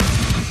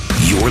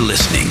You're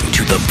listening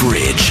to The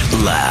Bridge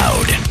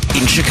Loud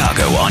in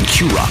Chicago on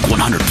Q-Rock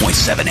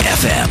 100.7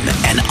 FM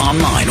and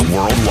online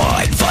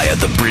worldwide via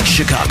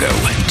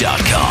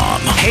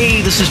thebridgechicago.com.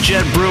 Hey, this is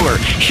Jed Brewer.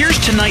 Here's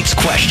tonight's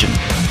question.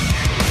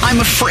 I'm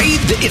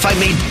afraid that if I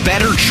made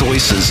better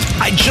choices,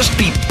 I'd just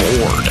be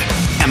bored.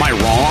 Am I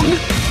wrong?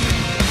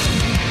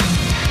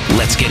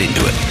 Let's get into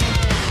it.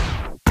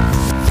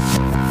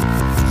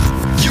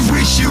 You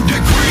issue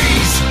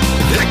degrees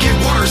that get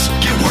worse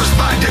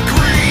by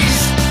degrees.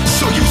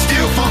 So you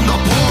steal from the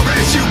poor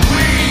as you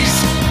please.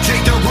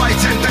 Take the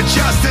rights and the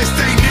justice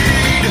they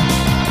need.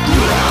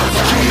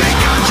 You make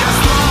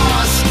unjust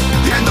laws,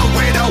 and the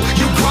widow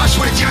you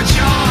crush with your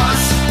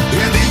jaws.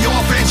 And the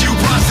orphans you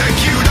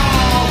prosecute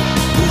all,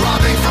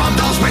 robbing from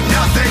those with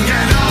nothing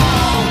at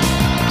all.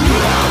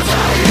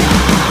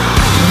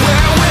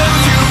 Where will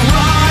you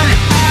run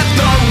at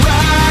the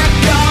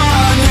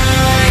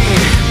reckoning?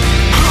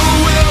 Who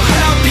will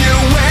help you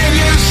when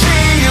you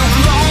see you've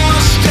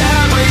lost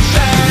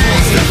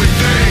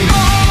everything?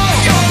 All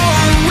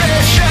your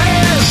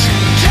wishes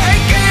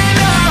taken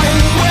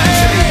away.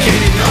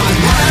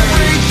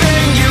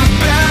 Everything you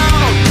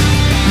built,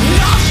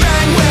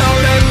 nothing will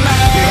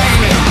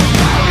remain.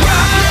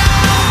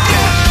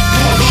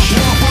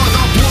 For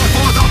the poor,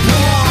 for the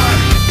poor.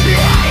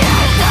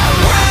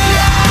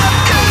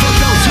 For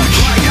those who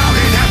cry out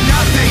and have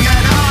nothing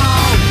at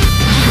all.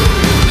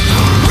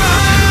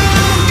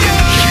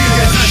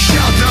 Here's a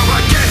shelter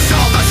against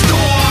all the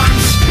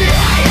storms.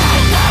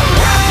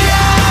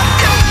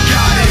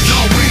 God is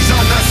always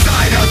on the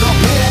side of the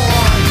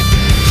poor.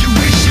 You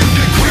issue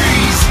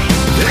decrees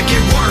that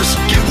get worse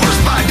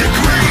by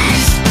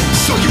degrees.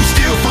 So you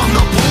steal from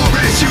the poor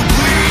as you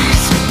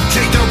please.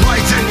 Take the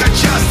rights and the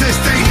justice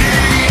they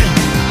need.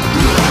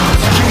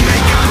 You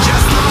make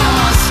unjust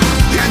laws,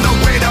 and the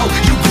widow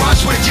you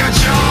crush with your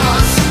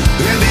jaws.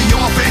 And the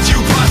orphans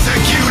you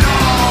prosecute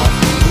all,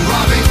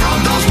 robbing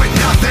from those with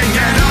nothing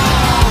at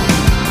all.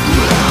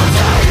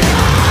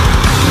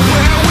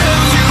 Where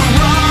will you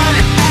run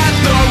at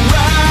the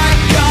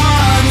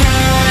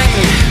reckoning?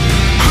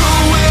 Who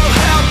will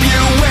help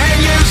you when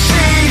you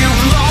see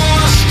you've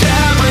lost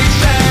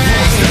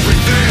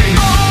everything?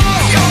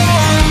 All your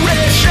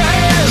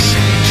wishes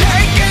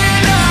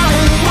taken away.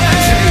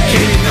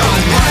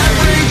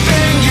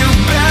 Everything you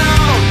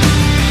built,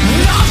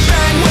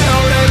 nothing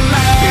will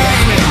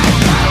remain.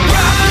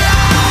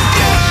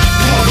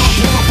 For the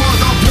poor, for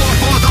the poor,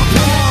 for the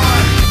poor.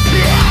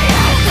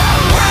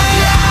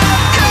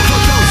 For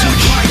those who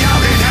cry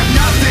out and have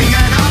nothing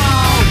at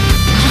all.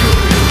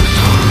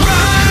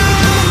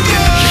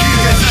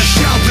 Here's a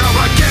shelter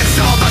against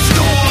all the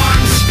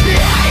storms.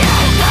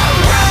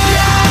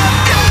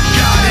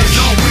 God is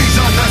always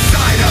on the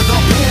side of the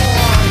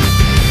poor.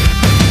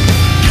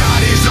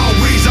 God is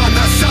always on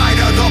the side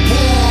of the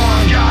poor.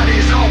 God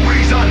is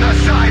always on the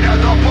side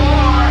of the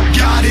poor.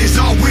 God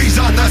is always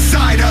on the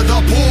side of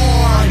the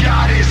poor.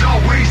 God is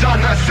always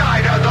on the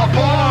side of the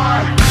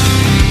poor.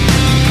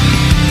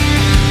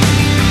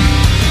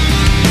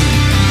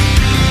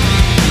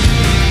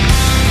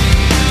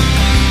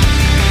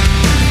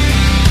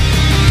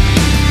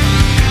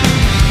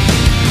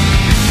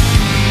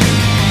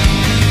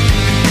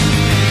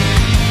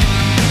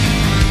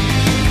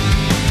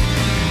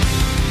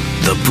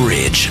 The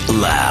Bridge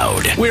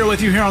Loud. We are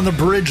with you here on The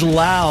Bridge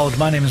Loud.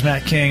 My name is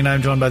Matt King, and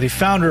I'm joined by the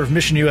founder of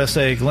Mission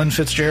USA, Glenn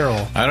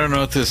Fitzgerald. I don't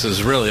know if this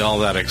is really all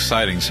that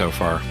exciting so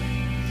far.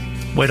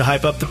 Way to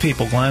hype up the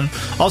people, Glenn.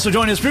 Also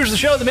joining us, producer of the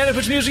show, the man who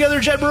puts music together,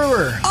 Jed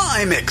Brewer.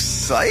 I'm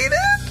excited.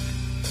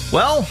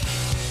 Well,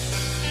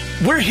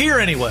 we're here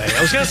anyway.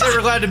 I was going to say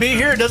we're glad to be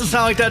here. It doesn't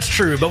sound like that's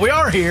true, but we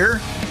are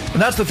here.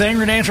 And that's the thing.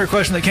 We're going to answer a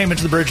question that came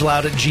into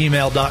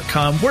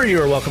thebridgeloud@gmail.com, where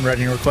you are welcome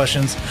writing your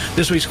questions.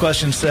 This week's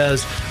question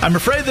says, I'm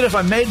afraid that if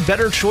I made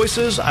better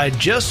choices, I'd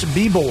just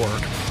be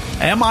bored.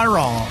 Am I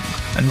wrong?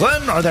 And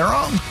Glenn, are they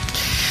wrong?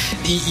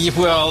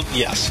 Well,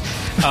 yes.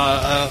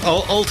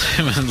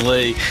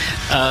 Ultimately,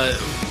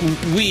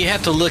 we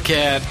have to look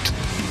at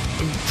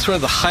sort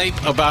of the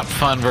hype about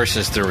fun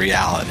versus the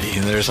reality.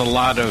 There's a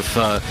lot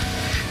of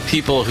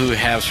people who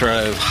have sort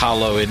of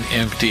hollow and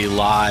empty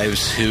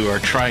lives who are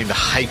trying to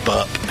hype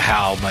up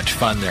how much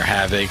fun they're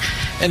having.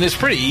 And it's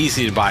pretty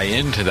easy to buy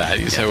into that.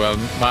 You say, well,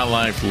 my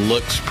life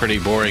looks pretty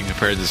boring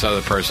compared to this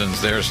other person's.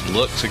 Theirs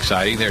looks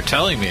exciting. They're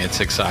telling me it's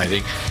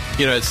exciting.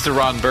 You know, it's the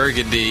Ron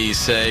Burgundy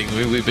saying,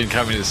 we've been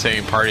coming to the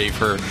same party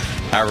for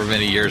however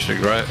many years in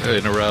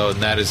a row,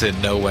 and that is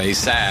in no way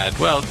sad.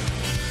 Well,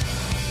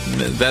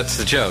 that's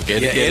the joke.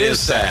 It is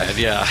sad,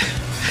 yeah.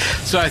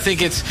 So I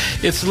think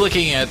it's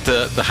looking at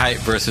the hype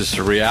versus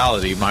the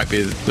reality might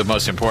be the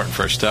most important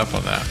first step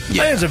on that.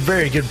 Yeah. I think it's a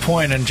very good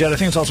point. And, Jed, I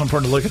think it's also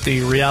important to look at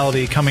the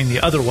reality coming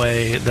the other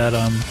way, that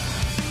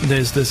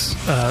there's this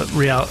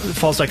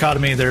false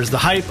dichotomy. There's the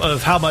hype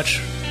of how much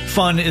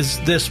fun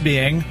is this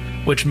being,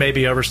 which may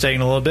be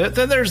overstating a little bit.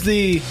 Then there's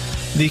the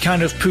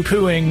kind of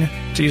poo-pooing,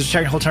 to use a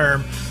technical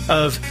term,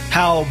 of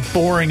how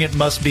boring it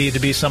must be to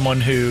be someone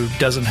who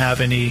doesn't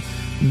have any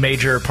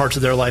major parts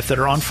of their life that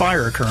are on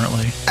fire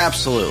currently.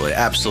 Absolutely.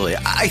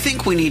 I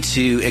think we need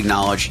to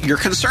acknowledge your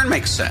concern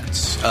makes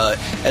sense.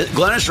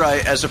 Glenn is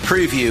right. As a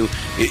preview,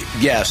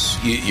 yes,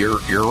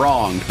 you're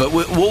wrong, but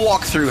we'll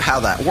walk through how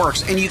that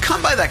works. And you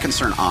come by that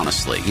concern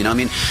honestly.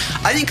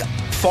 I think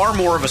far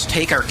more of us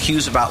take our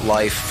cues about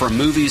life from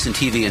movies and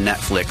TV and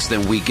Netflix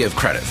than we give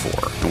credit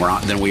for,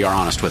 and than we are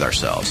honest with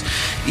ourselves.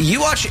 You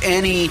watch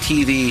any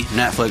TV,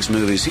 Netflix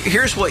movies,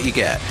 here's what you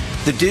get.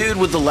 The dude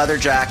with the leather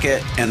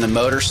jacket and the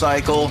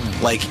motorcycle,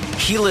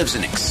 he lives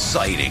an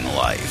exciting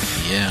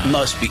life. Yeah.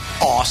 Must be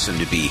awesome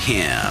to be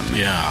him.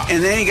 Yeah.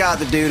 And then you got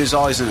the dude who's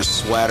always in a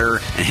sweater,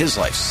 and his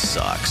life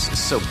sucks. It's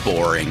so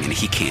boring, and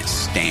he can't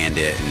stand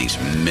it, and he's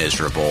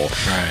miserable.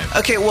 Right.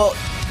 Okay, well,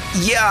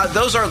 yeah,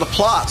 those are the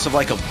plots of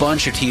a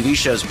bunch of TV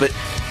shows, but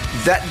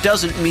that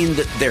doesn't mean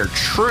that they're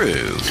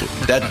true.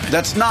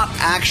 That's not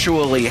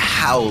actually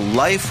how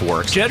life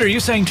works. Jed, are you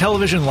saying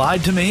television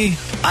lied to me?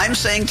 I'm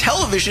saying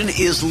television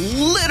is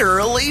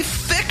literally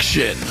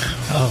fiction.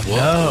 Oh,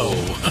 no.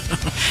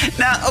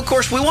 Now, of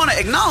course, we want to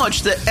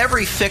acknowledge that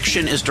every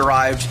fiction is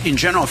derived in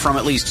general from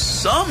at least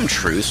some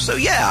truth. So,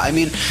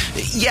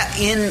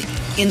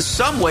 in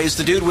some ways,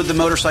 the dude with the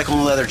motorcycle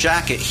and the leather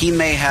jacket, he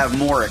may have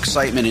more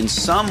excitement in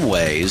some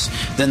ways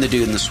than the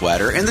dude in the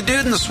sweater. And the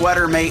dude in the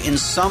sweater may, in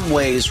some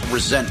ways,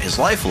 resent his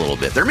life a little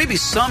bit. There may be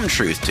some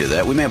truth to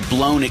that. We may have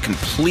blown it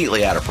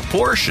completely out of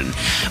proportion.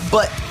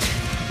 But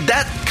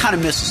that kind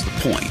of misses the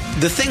point.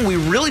 The thing we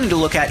really need to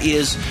look at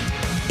is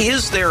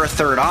there a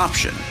third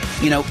option?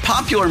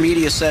 Popular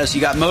media says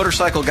you got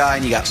motorcycle guy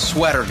and you got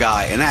sweater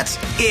guy, and that's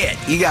it.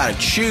 You got to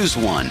choose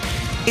one.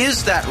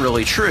 Is that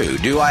really true?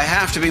 Do I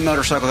have to be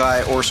motorcycle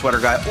guy or sweater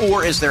guy,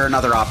 or is there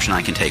another option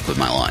I can take with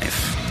my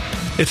life?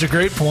 It's a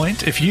great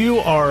point. If you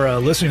are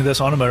listening to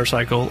this on a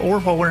motorcycle or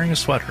while wearing a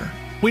sweater,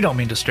 we don't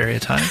mean to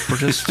stereotype. We're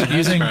just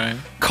using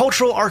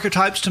cultural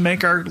archetypes to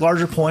make our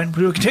larger point.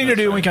 We will continue to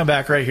do when we come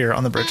back right here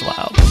on The Bridge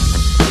Loud.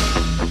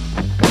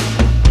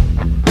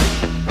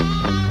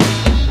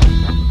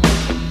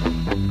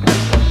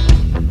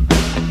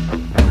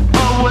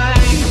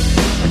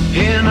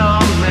 In a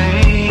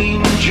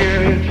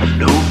manger,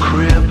 no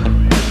crib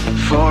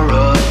for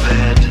a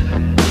bed.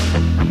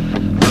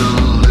 The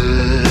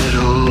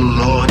little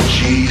Lord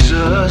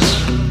Jesus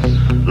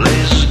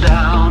lays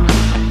down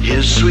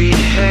his sweet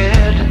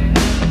head.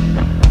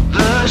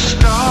 The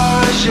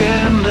stars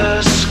in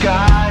the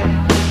sky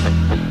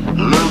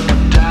look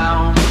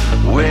down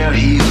where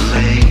he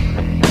lay.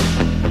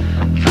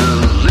 The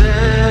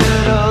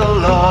little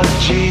Lord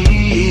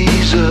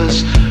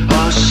Jesus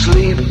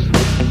asleep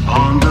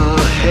on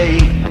the hay.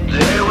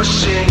 They were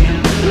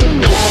singing,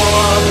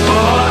 poor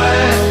boy,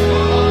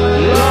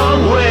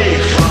 long way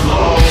from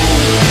home.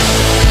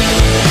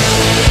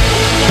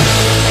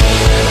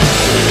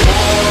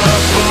 Poor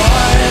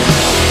boy,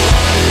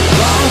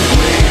 long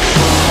way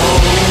from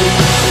home.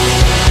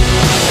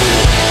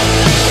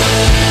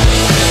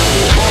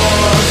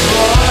 Poor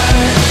boy,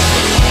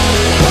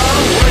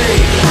 long way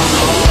from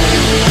home.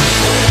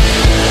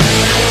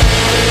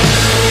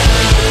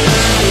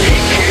 He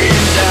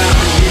came down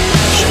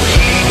so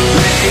he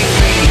made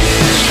me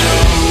his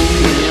home.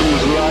 In him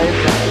was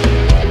life,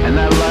 and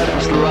that light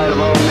was the light of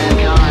all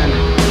mankind.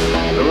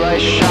 The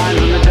light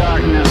shines in the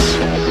darkness.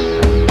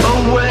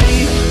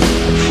 Away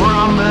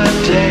from the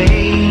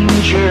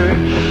danger,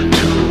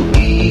 to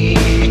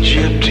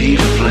Egypt he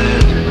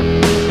fled.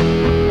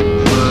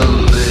 The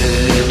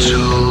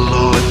little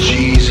Lord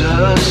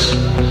Jesus,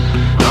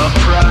 a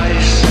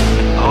price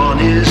on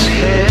his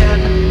head,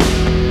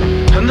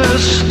 and the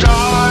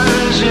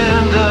stars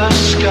in the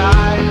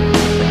sky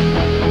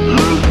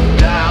look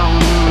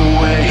down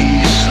where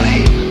he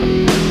sleep.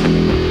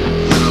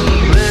 The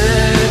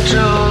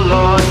little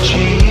Lord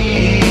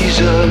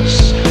Jesus,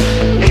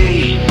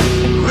 a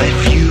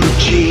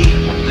refugee.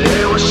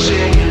 They were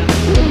singing,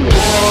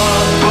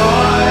 poor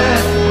boy,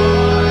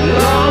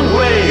 long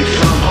way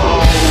from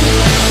home.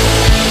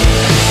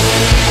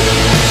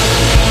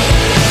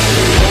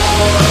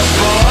 Poor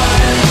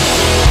boy,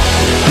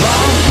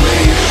 long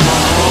way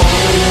from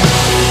home.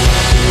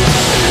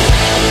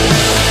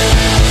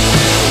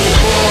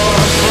 Poor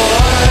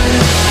boy,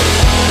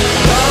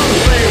 long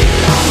way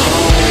from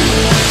home.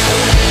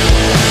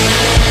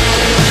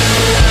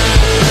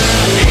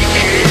 He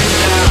came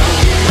down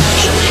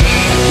so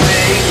he'd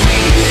make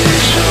me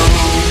his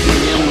home. In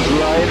him was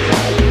life,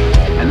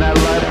 and that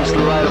life was the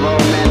light of all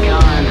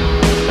mankind.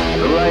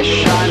 The light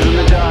shines in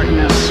the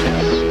darkness,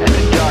 and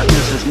the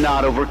darkness has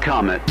not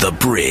overcome it. The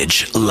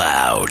Bridge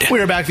Loud. We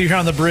are back with you here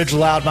on The Bridge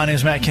Loud. My name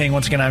is Matt King.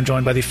 Once again, I'm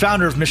joined by the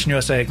founder of Mission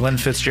USA, Glenn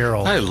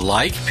Fitzgerald. I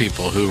like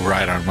people who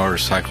ride on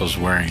motorcycles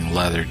wearing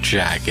leather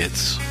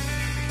jackets.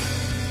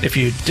 If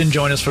you didn't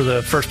join us for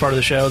the first part of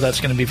the show, that's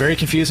going to be very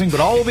confusing, but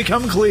all will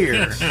become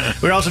clear.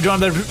 We're also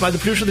joined by the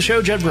producer of the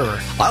show, Jed Brewer.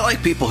 I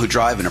like people who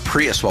drive in a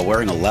Prius while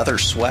wearing a leather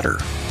sweater.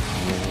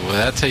 Well,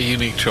 that's a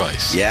unique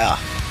choice. Yeah.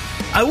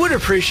 I would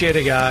appreciate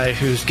a guy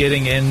who's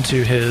getting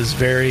into his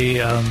very,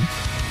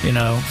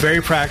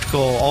 very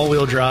practical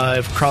all-wheel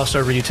drive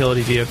crossover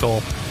utility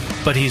vehicle,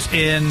 but he's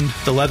in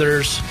the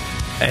leathers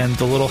and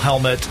the little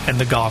helmet and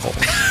the goggles.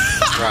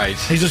 Right.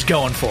 He's just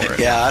going for it.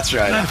 Yeah, that's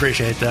right. I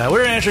appreciate that. We're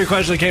going to answer your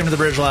question that came to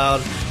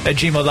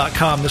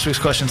thebridgeloud@gmail.com. This week's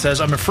question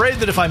says, I'm afraid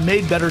that if I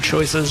made better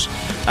choices,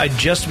 I'd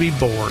just be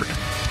bored.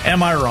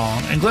 Am I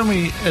wrong? And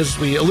Glenn, as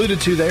we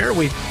alluded to there,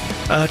 we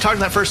talked in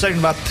that first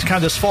segment about kind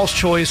of this false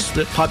choice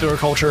that popular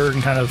culture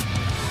and kind of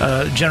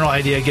general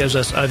idea gives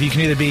us of you can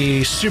either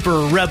be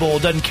super rebel,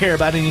 doesn't care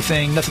about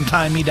anything, nothing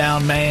tying me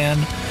down, man,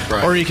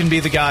 right. Or you can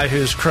be the guy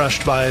who's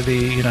crushed by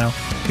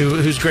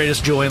whose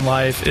greatest joy in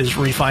life is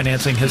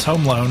refinancing his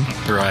home loan.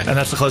 Right. And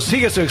that's the closest he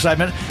gets to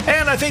excitement.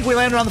 And I think we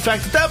landed on the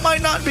fact that that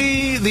might not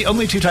be the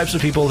only two types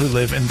of people who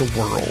live in the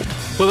world.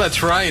 Well,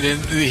 that's right.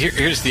 And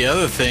here's the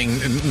other thing.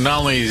 Not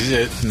only is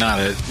it not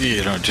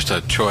just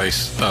a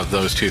choice of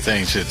those two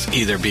things, it's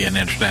either be an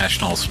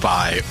international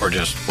spy or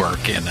just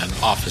work in an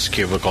office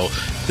cubicle.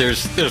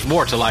 There's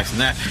more to life than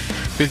that.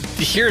 But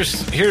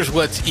here's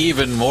what's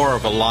even more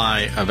of a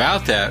lie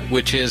about that,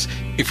 which is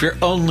if you're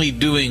only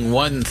doing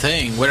one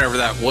thing, whatever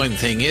that one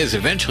thing is,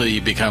 eventually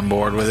you become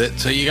bored with it.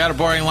 So you got a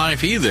boring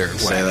life either way.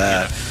 Say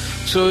that.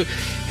 So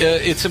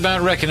it's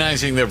about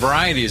recognizing that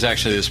variety is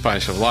actually the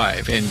spice of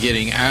life, and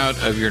getting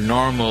out of your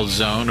normal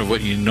zone of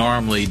what you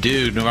normally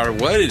do, no matter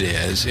what it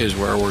is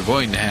where we're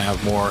going to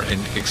have more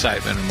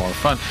excitement and more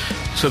fun.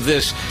 So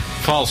this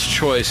false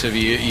choice of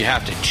you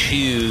have to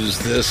choose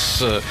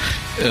this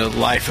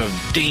life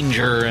of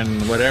danger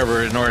and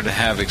whatever in order to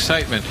have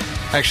excitement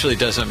actually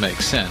doesn't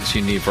make sense.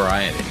 You need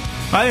variety.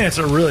 I think it's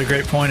a really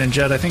great point, and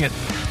Jed, I think it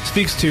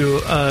speaks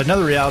to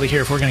another reality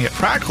here if we're going to get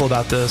practical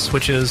about this,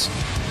 which is,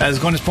 as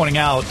Glenn is pointing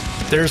out,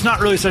 there's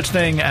not really such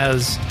thing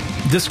as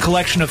this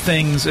collection of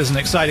things is an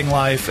exciting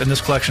life and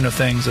this collection of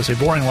things is a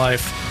boring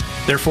life.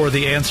 Therefore,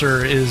 the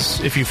answer is,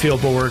 if you feel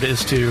bored,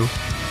 is to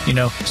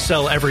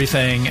sell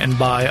everything and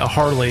buy a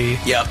Harley.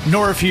 Yep.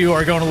 Nor if you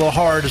are going a little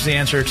hard is the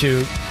answer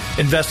to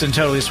invest in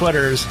Totally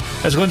Sweaters.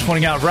 As Glenn's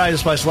pointing out, variety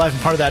is the spice of life,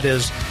 and part of that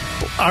is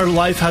our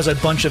life has a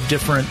bunch of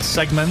different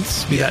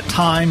segments, be that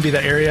time, be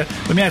that area.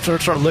 We may have to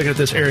start looking at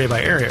this area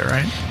by area,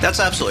 right? That's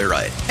absolutely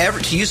right.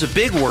 To use a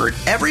big word,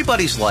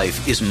 everybody's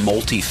life is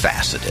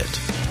multifaceted.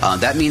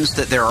 That means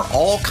that there are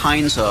all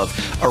kinds of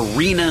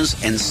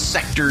arenas and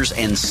sectors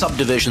and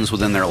subdivisions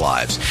within their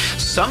lives.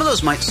 Some of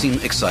those might seem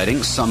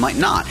exciting, some might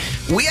not.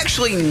 We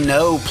actually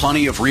know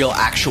plenty of real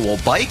actual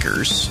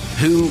bikers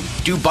who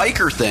do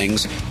biker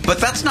things, but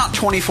that's not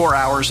 24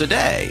 hours a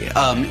day.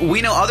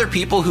 We know other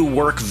people who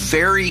work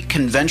very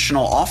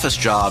conventional office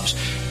jobs,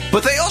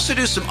 but they also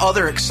do some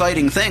other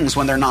exciting things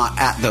when they're not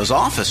at those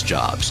office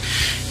jobs.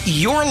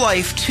 Your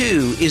life,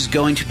 too, is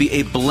going to be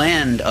a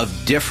blend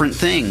of different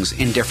things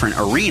in different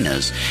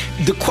arenas.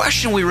 The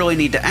question we really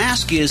need to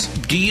ask is,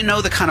 do you know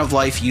the kind of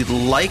life you'd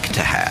like to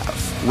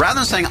have? Rather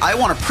than saying, I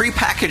want a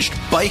prepackaged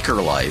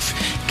biker life,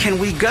 can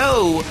we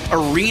go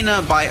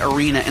arena by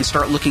arena and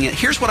start looking at,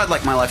 here's what I'd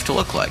like my life to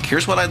look like.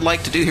 Here's what I'd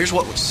like to do. Here's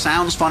what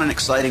sounds fun and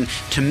exciting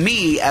to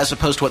me, as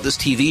opposed to what this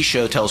TV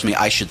show tells me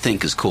I should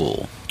think is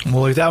cool.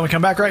 We'll leave that when we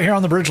come back right here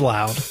on The Bridge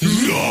Loud. The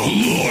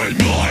Lord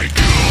my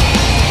God.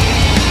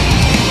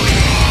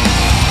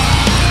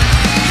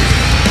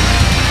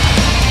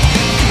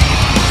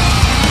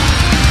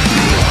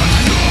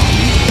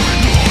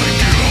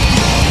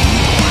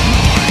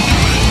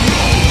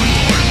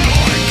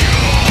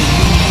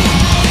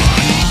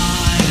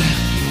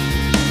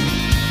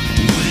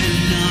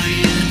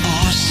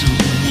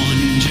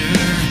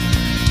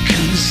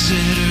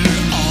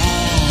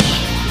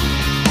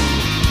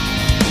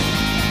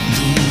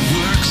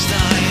 Works thy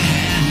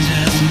hand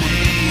hath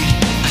made.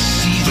 I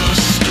see the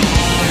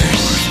storm.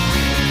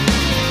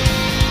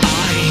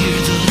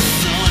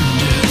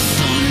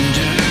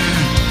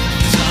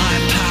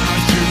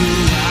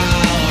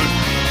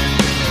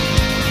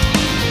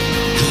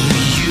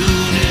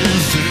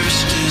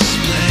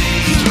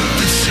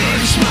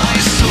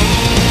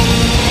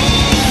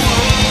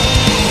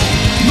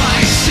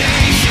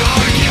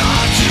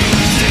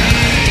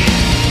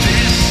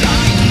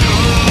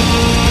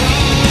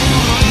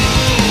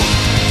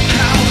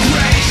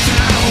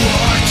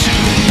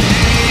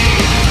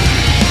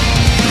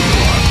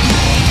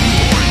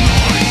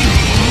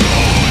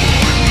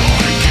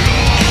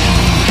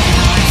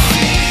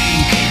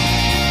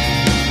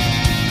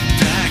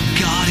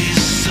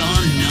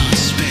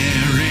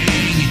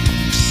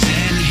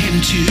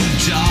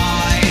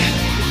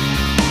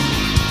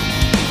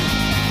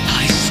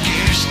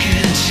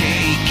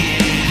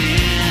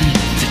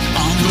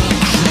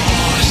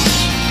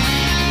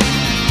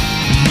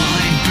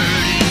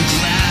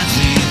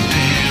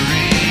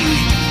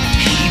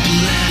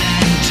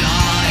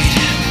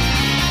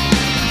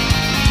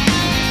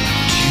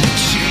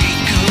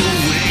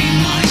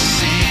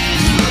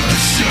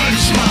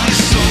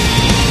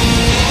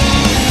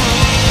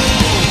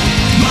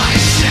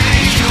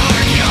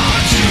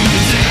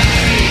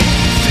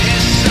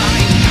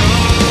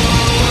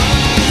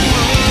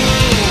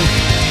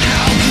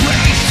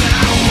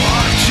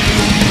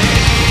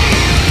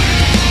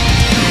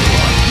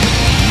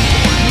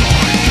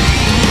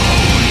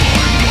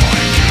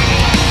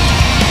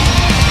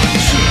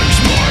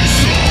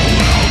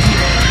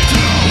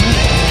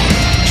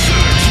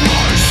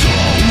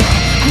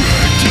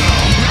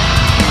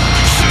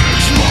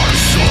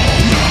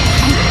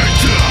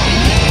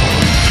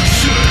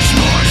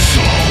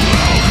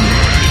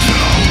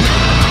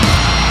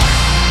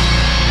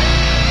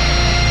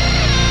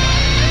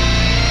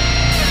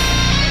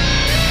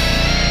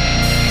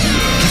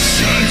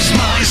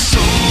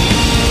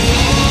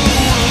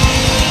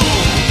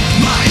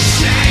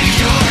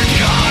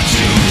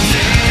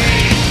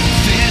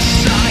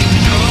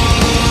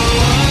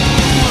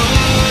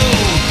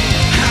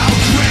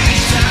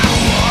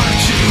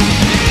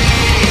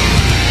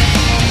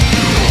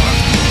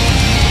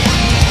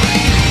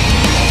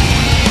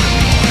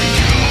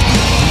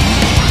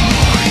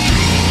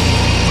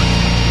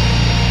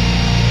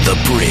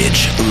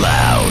 Bridge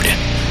Loud.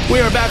 We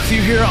are back with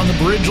you here on the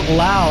Bridge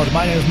Loud.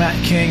 My name is Matt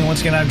King, and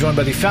once again, I'm joined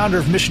by the founder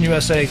of Mission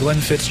USA, Glenn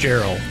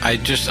Fitzgerald.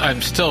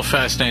 I'm still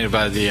fascinated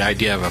by the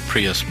idea of a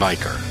Prius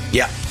biker.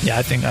 Yeah. Yeah,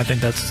 I think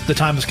that's the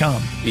time has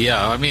come.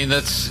 Yeah, I mean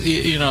that's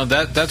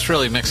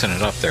really mixing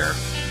it up there.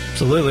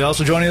 Absolutely.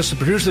 Also joining us to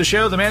produce the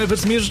show, the man who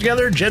puts the music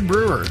together, Jed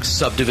Brewer.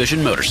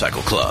 Subdivision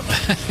Motorcycle Club.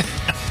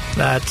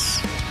 That's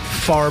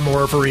far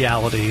more of a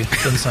reality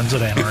than Sons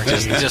of Anarchy.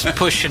 Just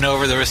pushing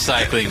over the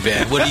recycling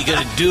bin. What are you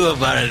going to do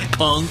about it,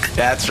 punk?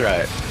 That's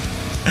right.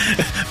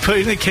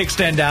 Putting the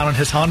kickstand down on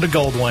his Honda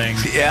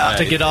Goldwing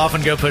to get off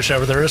and go push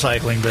over the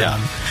recycling bin.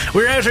 Yeah.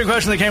 We're answering a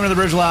question that came into the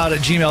Bridge Loud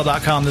at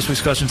gmail.com. This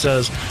week's question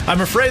says,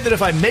 I'm afraid that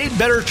if I made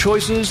better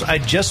choices,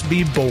 I'd just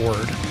be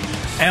bored.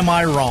 Am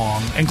I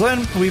wrong? And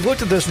Glenn, we've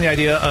looked at this in the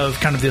idea of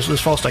kind of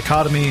this false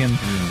dichotomy and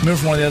move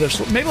from one to the other.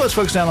 So maybe let's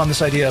focus down on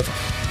this idea of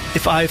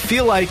if I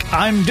feel like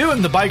I'm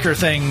doing the biker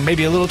thing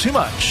maybe a little too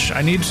much,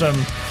 I need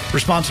some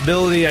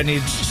responsibility, I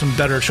need some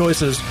better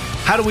choices.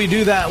 How do we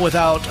do that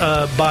without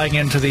buying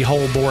into the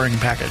whole boring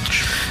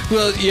package?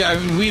 Well, yeah, I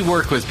mean, we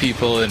work with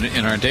people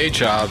in our day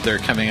job. They're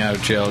coming out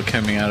of jail,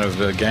 coming out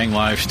of a gang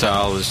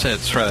lifestyle. It's sort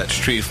of that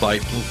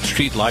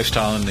street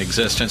lifestyle in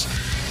existence.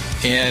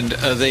 And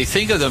they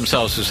think of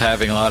themselves as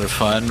having a lot of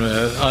fun.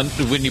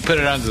 When you put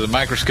it under the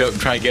microscope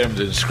and try to get them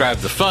to describe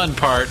the fun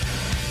part,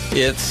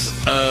 it's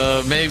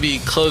maybe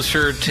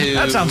closer to...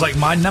 That sounds like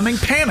mind-numbing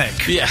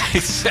panic. Yeah,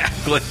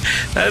 exactly.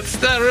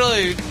 That's not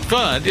really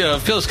fun. You know,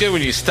 it feels good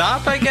when you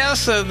stop, I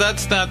guess.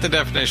 That's not the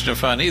definition of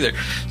fun either.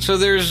 So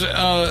there's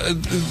a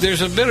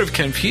bit of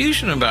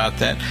confusion about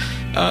that.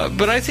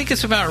 But I think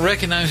it's about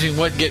recognizing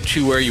what gets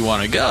you where you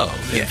want to go.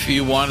 Yeah. If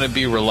you want to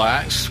be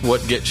relaxed,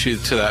 what gets you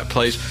to that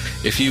place?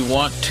 If you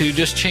want to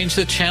just change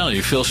the channel,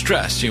 you feel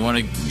stressed, you want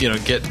to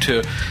get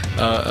to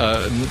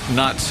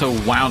not so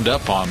wound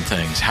up on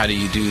things. How do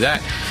you do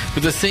that?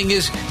 But the thing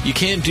is, you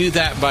can't do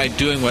that by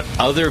doing what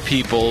other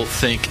people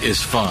think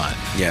is fun.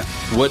 Yeah.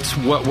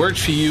 What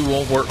works for you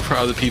won't work for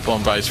other people,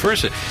 and vice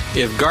versa.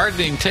 If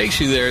gardening takes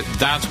you there,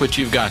 that's what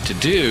you've got to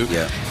do.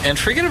 Yeah. And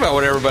forget about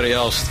what everybody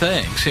else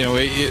thinks. You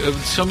know,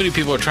 so many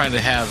people are trying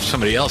to have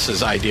somebody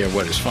else's idea of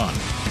what is fun.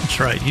 That's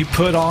right. You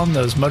put on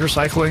those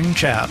motorcycling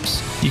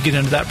chaps, you get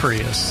into that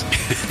Prius.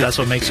 That's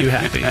what makes you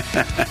happy.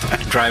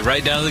 Drive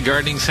right down to the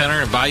gardening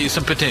center and buy you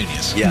some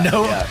petunias.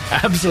 Yeah,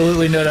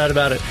 absolutely no doubt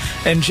about it.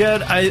 And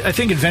Jed, I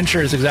think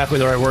adventure is exactly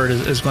the right word,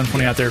 as Glenn's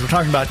pointing out there. We're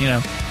talking about,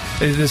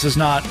 this is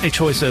not a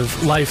choice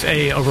of life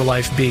A over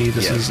life B.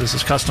 This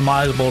is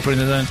customizable.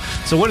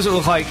 So what does it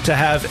look like to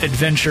have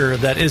adventure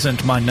that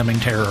isn't mind-numbing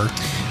terror?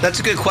 That's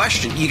a good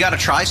question. You got to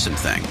try some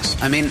things.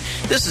 I mean,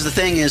 this is the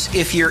thing is,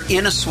 if you're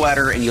in a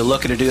sweater and you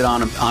look at a dude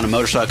on a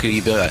motorcycle,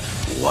 you'd be like,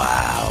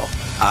 wow,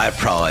 I'd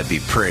probably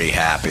be pretty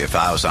happy if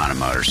I was on a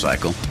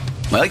motorcycle.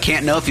 Well, you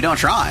can't know if you don't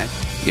try.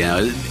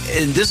 And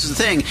this is the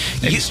thing.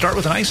 You start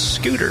with a nice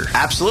scooter.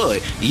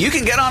 Absolutely. You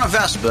can get on a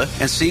Vespa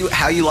and see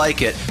how you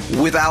like it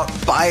without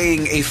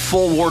buying a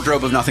full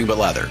wardrobe of nothing but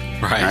leather.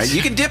 Right.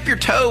 You can dip your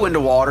toe into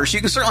water, so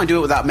you can certainly do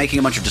it without making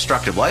a bunch of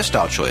destructive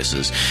lifestyle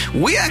choices.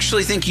 We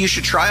actually think you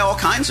should try all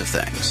kinds of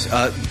things.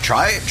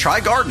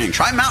 Try gardening,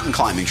 try mountain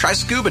climbing, try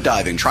scuba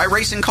diving, try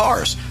racing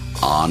cars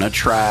on a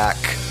track.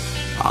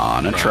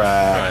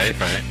 Right.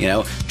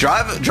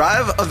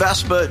 Drive a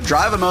Vespa,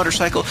 drive a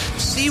motorcycle,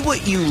 see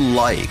what you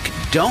like.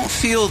 Don't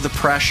feel the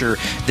pressure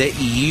that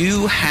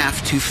you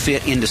have to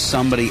fit into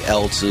somebody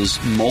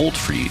else's mold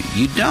for you.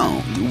 You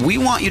don't. We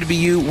want you to be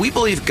you. We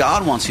believe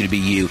God wants you to be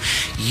you.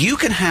 You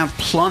can have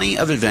plenty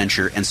of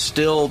adventure and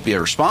still be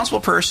a responsible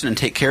person and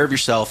take care of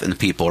yourself and the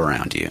people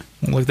around you.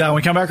 Look at that when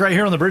we come back right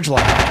here on the Bridge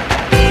Live.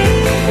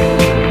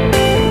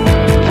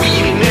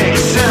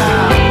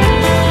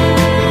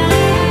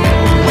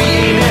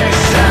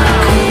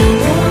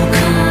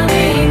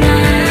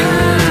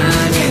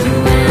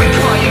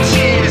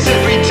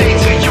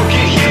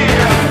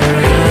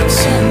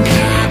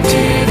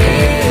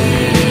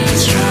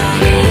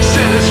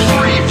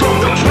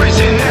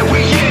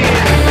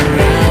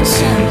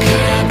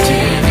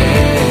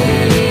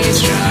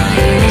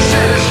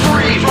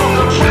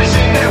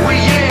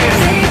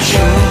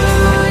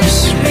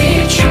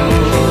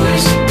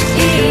 Rejoice,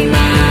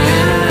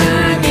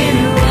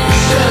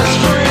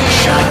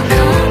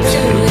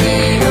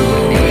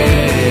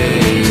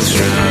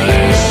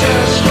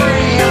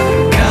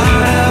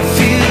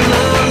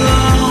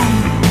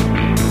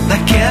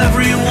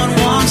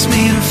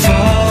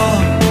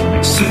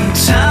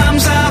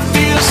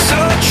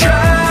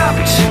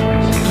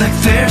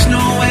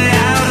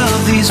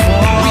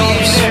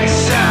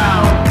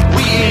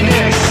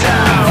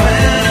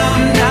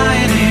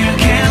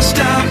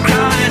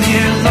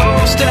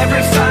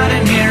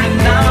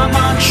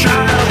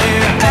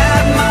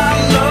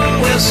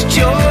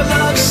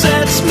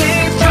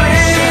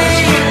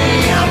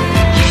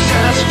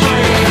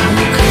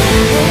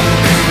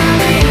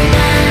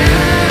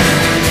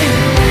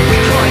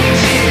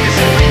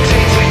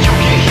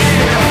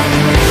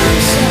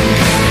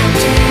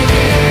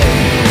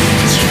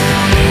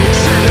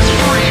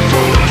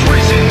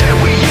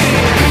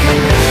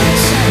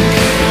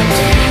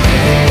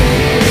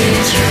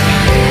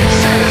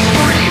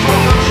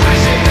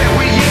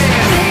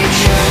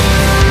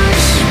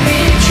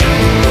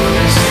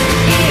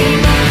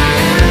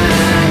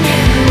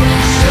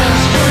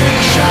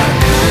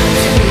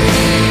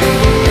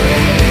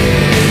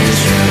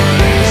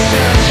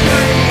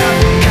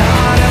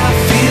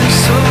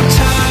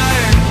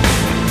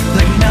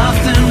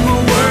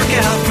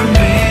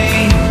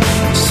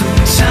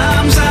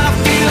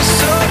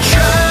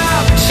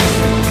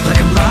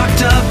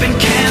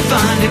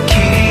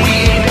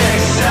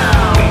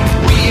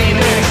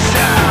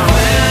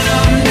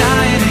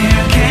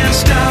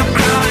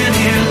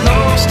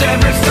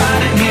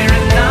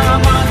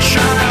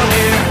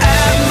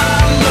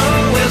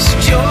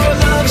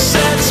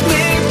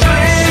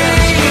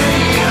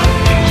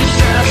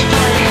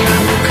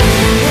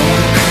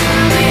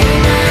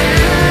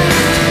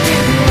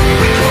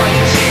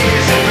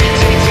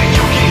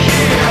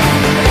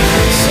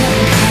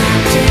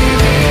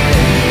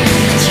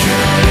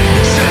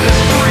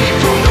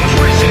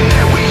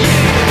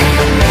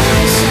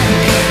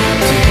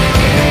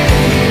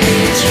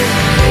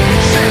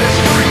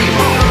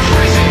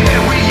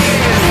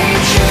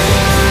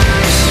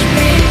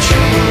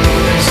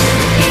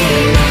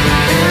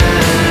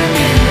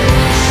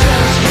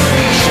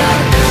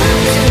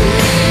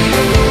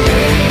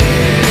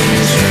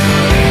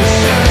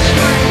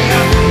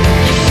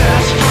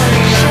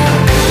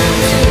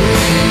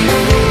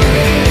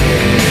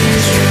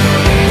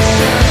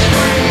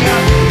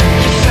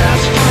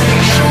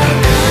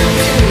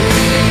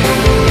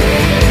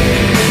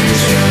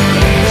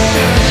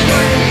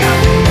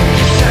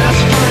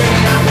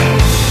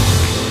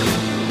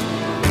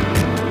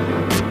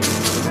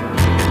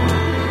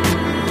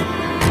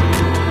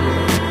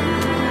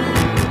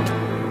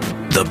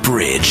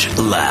 Bridge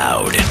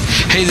Loud.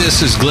 Hey,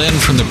 this is Glenn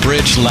from the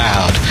Bridge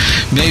Loud.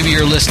 Maybe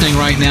you're listening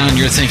right now and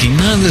you're thinking,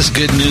 none of this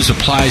good news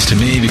applies to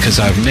me because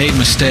I've made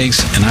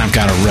mistakes and I've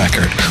got a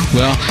record.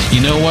 Well,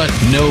 you know what?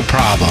 No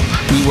problem.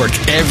 We work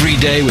every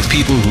day with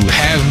people who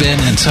have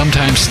been and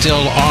sometimes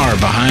still are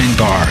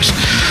behind bars.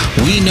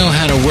 We know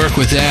how to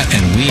work with that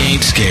and we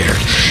ain't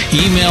scared.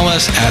 Email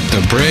us at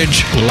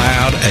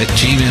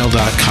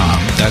thebridgeloud@gmail.com.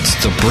 That's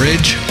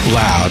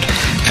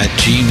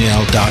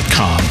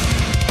thebridgeloud@gmail.com.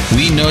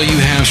 We know you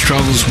have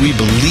struggles. We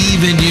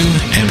believe in you,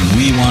 and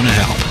we want to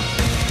help.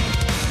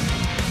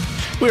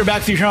 We're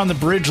back with you here on the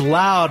Bridge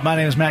Loud. My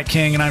name is Matt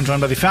King, and I'm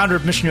joined by the founder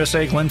of Mission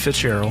USA, Glenn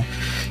Fitzgerald.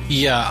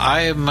 Yeah,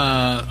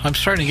 I'm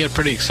starting to get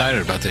pretty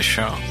excited about this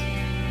show.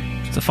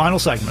 It's the final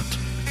segment.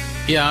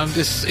 Yeah,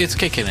 it's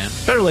kicking in.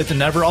 Better late than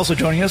never. Also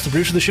joining us, the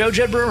producer of the show,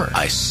 Jed Brewer.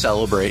 I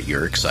celebrate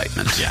your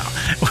excitement. Yeah.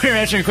 We're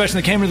answering a question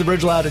that came to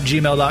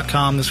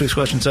thebridgeloud@gmail.com. This week's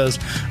question says,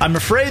 I'm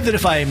afraid that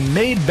if I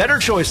made better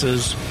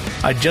choices,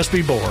 I'd just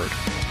be bored.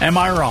 Am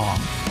I wrong?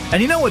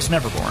 And you know what's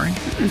never boring?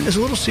 It's a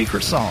little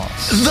secret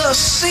sauce. The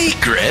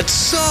secret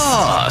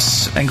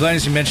sauce. And Glenn,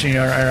 as you mentioned, in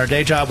our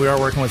day job, we are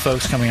working with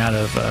folks coming out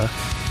of,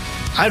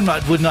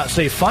 would not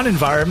say fun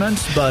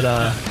environments, but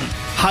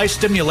high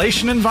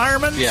stimulation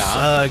environments.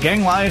 Yeah.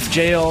 Gang life,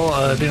 jail,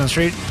 being on the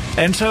street.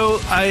 And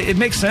so it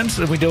makes sense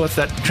that we deal with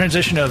that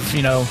transition of,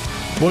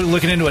 we're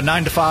looking into a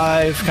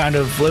 9-to-5, kind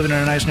of living in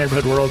a nice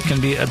neighborhood world can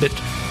be a bit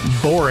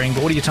boring.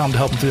 But what do you tell them to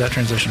help them through that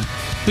transition?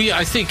 Well,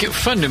 I think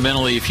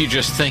fundamentally, if you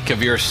just think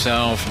of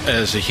yourself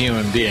as a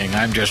human being,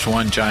 I'm just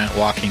one giant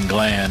walking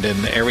gland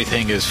and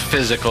everything is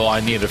physical.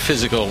 I need a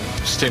physical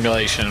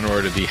stimulation in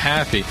order to be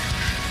happy.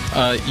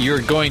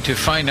 You're going to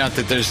find out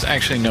that there's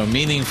actually no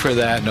meaning for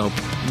that, no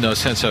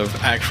sense of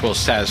actual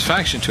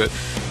satisfaction to it.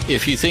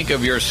 If you think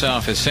of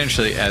yourself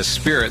essentially as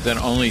spirit, then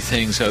only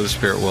things of the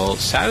spirit will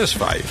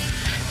satisfy you.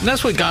 And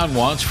that's what God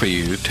wants for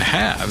you to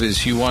have, is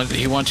He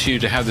wants you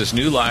to have this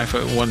new life,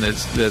 one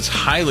that's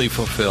highly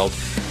fulfilled.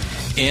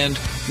 And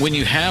when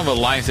you have a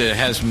life that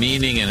has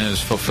meaning and has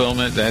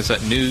fulfillment, that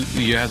has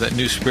you have that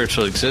new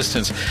spiritual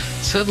existence,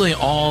 suddenly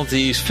all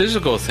these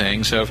physical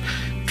things of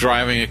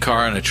driving a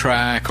car on a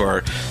track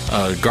or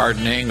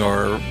gardening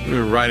or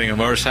riding a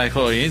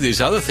motorcycle or any of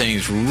these other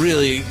things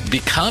really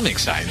become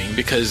exciting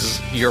because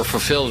you're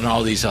fulfilled in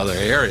all these other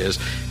areas.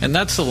 And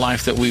that's the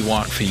life that we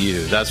want for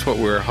you. That's what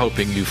we're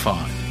hoping you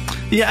find.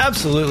 Yeah,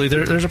 absolutely.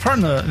 There's a part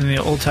in the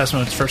Old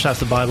Testament, it's the first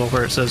half of the Bible,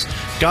 where it says,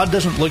 God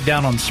doesn't look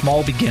down on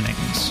small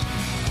beginnings.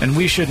 And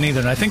we shouldn't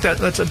either. And I think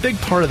that's a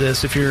big part of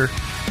this. If you've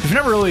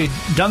never really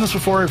done this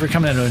before, if you're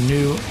coming into a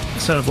new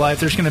set of life,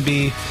 there's going to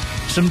be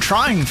some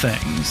trying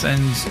things,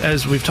 and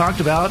as we've talked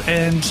about,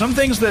 and some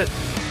things that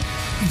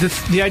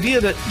the idea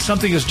that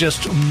something is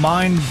just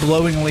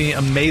mind-blowingly,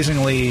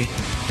 amazingly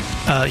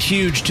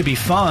huge to be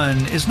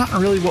fun is not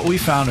really what we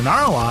found in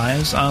our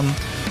lives.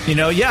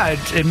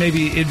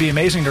 It'd be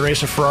amazing to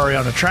race a Ferrari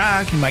on a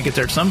track. You might get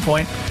there at some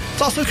point.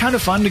 It's also kind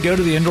of fun to go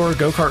to the indoor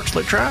go-kart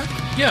slick track.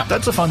 Yeah,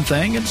 that's a fun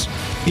thing. It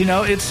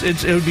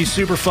would be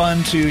super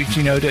fun to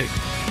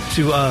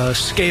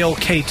scale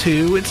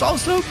K2. It's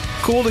also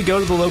cool to go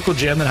to the local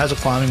gym that has a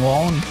climbing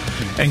wall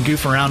and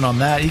goof around on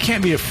that. You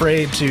can't be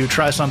afraid to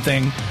try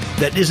something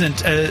that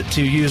isn't,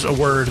 to use a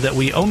word that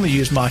we only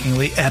use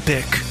mockingly,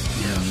 epic.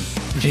 Yeah.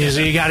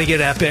 So you got to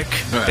get epic.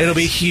 Right. It'll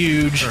be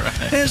huge. Right.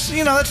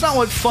 That's not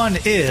what fun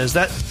is.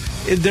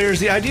 There's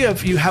the idea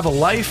of you have a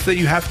life that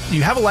you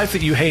have a life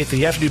that you hate, that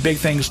you have to do big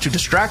things to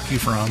distract you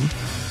from.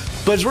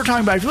 But as we're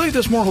talking about, if you look at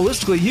this more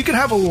holistically, you can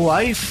have a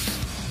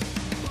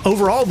life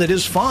overall that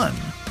is fun.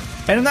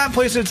 And in that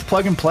place, it's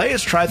plug and play.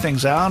 It's try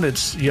things out.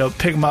 It's,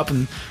 pick them up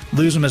and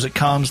lose them as it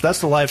comes. That's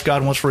the life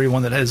God wants for you,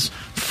 one that is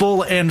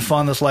full and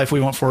fun. This life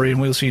we want for you.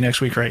 And we'll see you next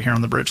week right here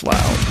on The Bridge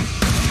Loud.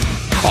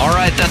 All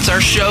right, that's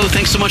our show.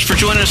 Thanks so much for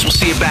joining us. We'll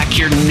see you back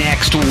here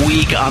next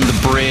week on The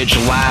Bridge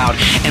Loud.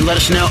 And let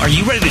us know, are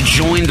you ready to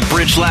join the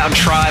Bridge Loud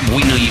tribe?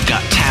 We know you've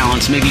got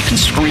talents. Maybe you can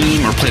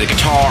scream or play the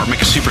guitar or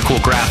make a super cool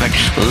graphic.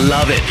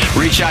 Love it.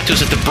 Reach out to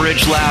us at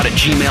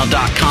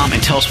thebridgeloud@gmail.com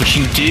and tell us what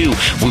you do.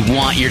 We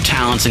want your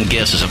talents and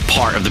gifts as a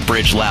part of The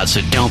Bridge Loud,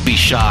 so don't be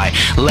shy.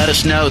 Let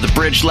us know,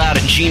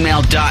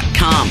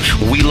 thebridgeloud@gmail.com.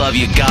 We love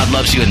you, God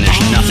loves you, and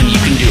there's nothing you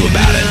can do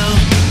about it.